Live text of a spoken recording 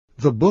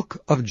The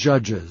Book of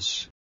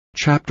Judges,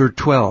 chapter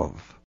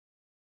 12.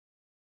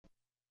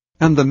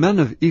 And the men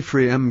of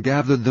Ephraim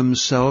gathered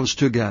themselves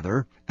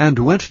together, and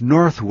went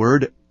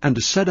northward,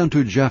 and said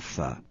unto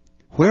Jephthah,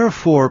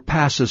 Wherefore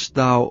passest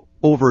thou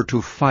over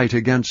to fight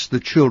against the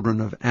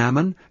children of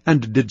Ammon,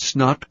 and didst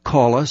not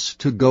call us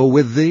to go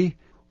with thee?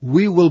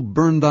 We will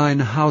burn thine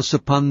house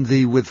upon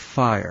thee with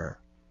fire.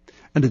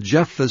 And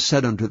Jephthah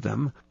said unto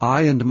them,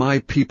 I and my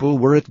people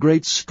were at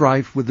great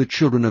strife with the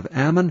children of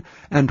Ammon,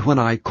 and when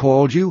I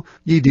called you,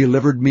 ye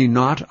delivered me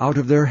not out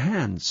of their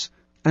hands.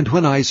 And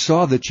when I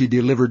saw that ye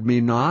delivered me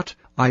not,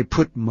 I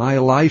put my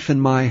life in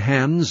my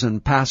hands,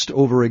 and passed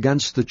over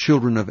against the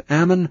children of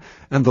Ammon,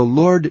 and the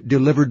Lord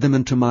delivered them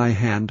into my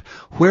hand.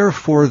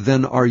 Wherefore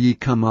then are ye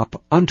come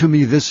up unto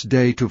me this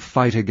day to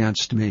fight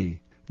against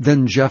me?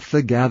 Then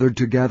Jephthah gathered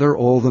together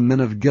all the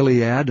men of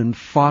Gilead, and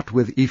fought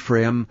with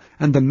Ephraim,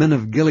 and the men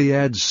of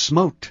Gilead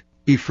smote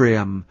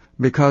Ephraim,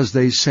 because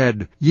they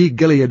said, Ye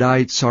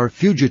Gileadites are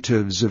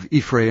fugitives of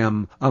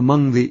Ephraim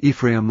among the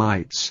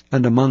Ephraimites,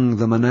 and among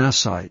the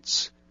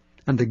Manassites.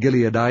 And the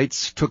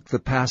Gileadites took the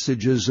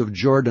passages of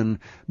Jordan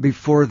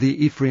before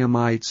the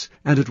Ephraimites,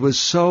 and it was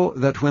so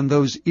that when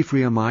those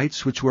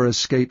Ephraimites which were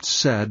escaped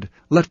said,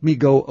 Let me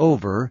go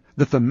over,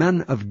 that the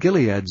men of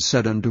Gilead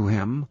said unto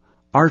him,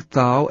 Art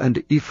thou an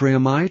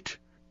Ephraimite?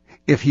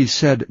 If he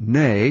said,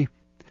 Nay,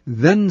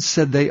 then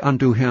said they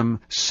unto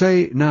him,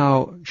 Say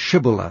now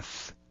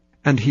Shibboleth.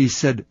 And he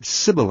said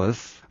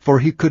Sibboleth, for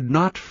he could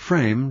not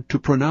frame to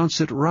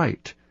pronounce it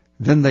right.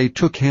 Then they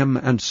took him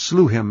and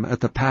slew him at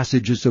the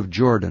passages of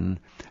Jordan.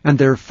 And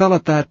there fell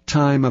at that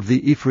time of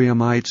the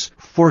Ephraimites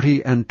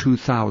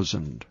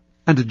 42,000.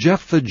 And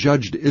Jephthah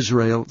judged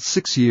Israel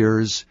 6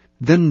 years.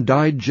 Then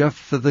died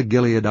Jephthah the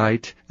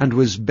Gileadite, and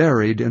was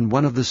buried in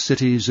one of the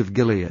cities of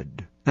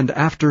Gilead. And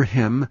after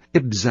him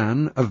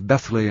Ibzan of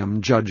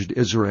Bethlehem judged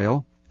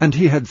Israel. And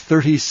he had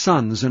 30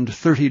 sons and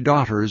 30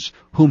 daughters,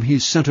 whom he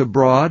sent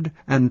abroad,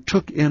 and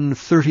took in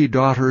 30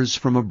 daughters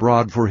from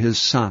abroad for his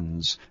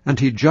sons. And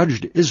he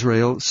judged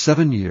Israel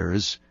 7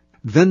 years.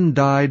 Then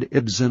died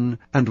Ibzan,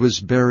 and was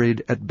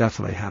buried at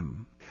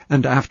Bethlehem.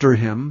 And after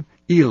him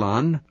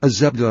Elon, a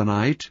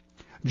Zebulunite,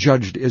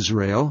 judged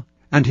Israel.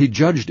 And he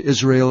judged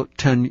Israel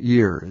 10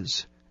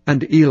 years.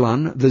 And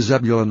Elon the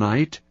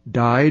Zebulunite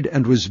died,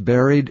 and was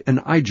buried in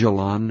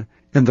Aijalon,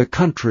 in the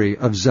country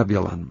of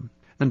Zebulun.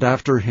 And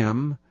after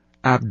him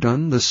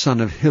Abdon the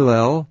son of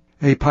Hillel,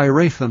 a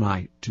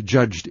Pirathonite,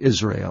 judged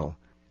Israel.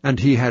 And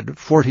he had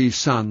 40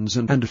 sons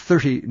and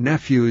 30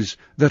 nephews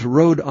that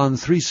rode on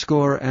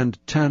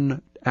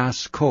 70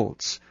 ass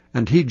colts.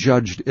 And he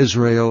judged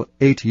Israel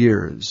 8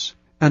 years.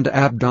 And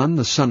Abdon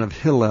the son of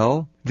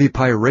Hillel, the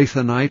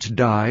Pirathonite,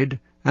 died,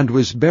 and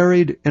was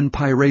buried in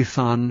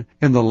Pirathon,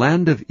 in the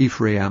land of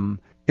Ephraim,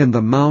 in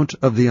the mount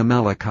of the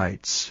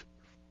Amalekites.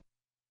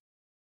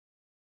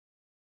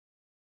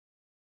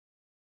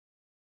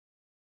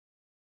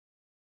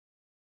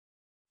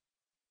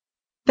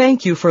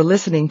 Thank you for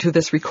listening to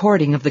this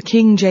recording of the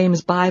King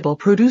James Bible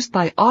produced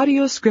by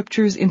Audio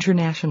Scriptures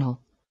International.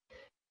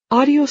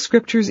 Audio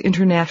Scriptures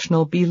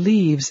International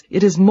believes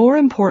it is more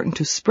important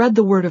to spread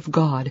the Word of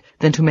God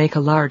than to make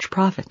a large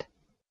profit.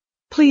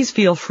 Please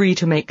feel free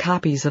to make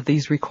copies of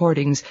these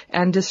recordings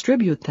and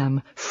distribute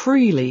them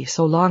freely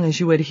so long as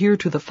you adhere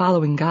to the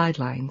following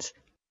guidelines.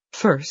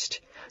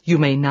 First, you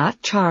may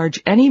not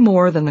charge any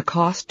more than the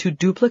cost to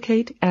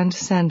duplicate and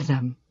send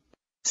them.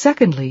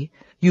 Secondly,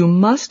 you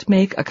must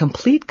make a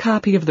complete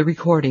copy of the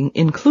recording,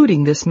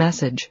 including this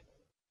message.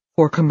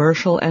 For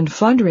commercial and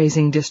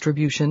fundraising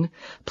distribution,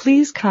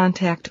 please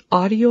contact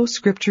Audio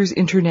Scriptures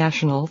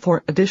International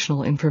for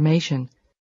additional information.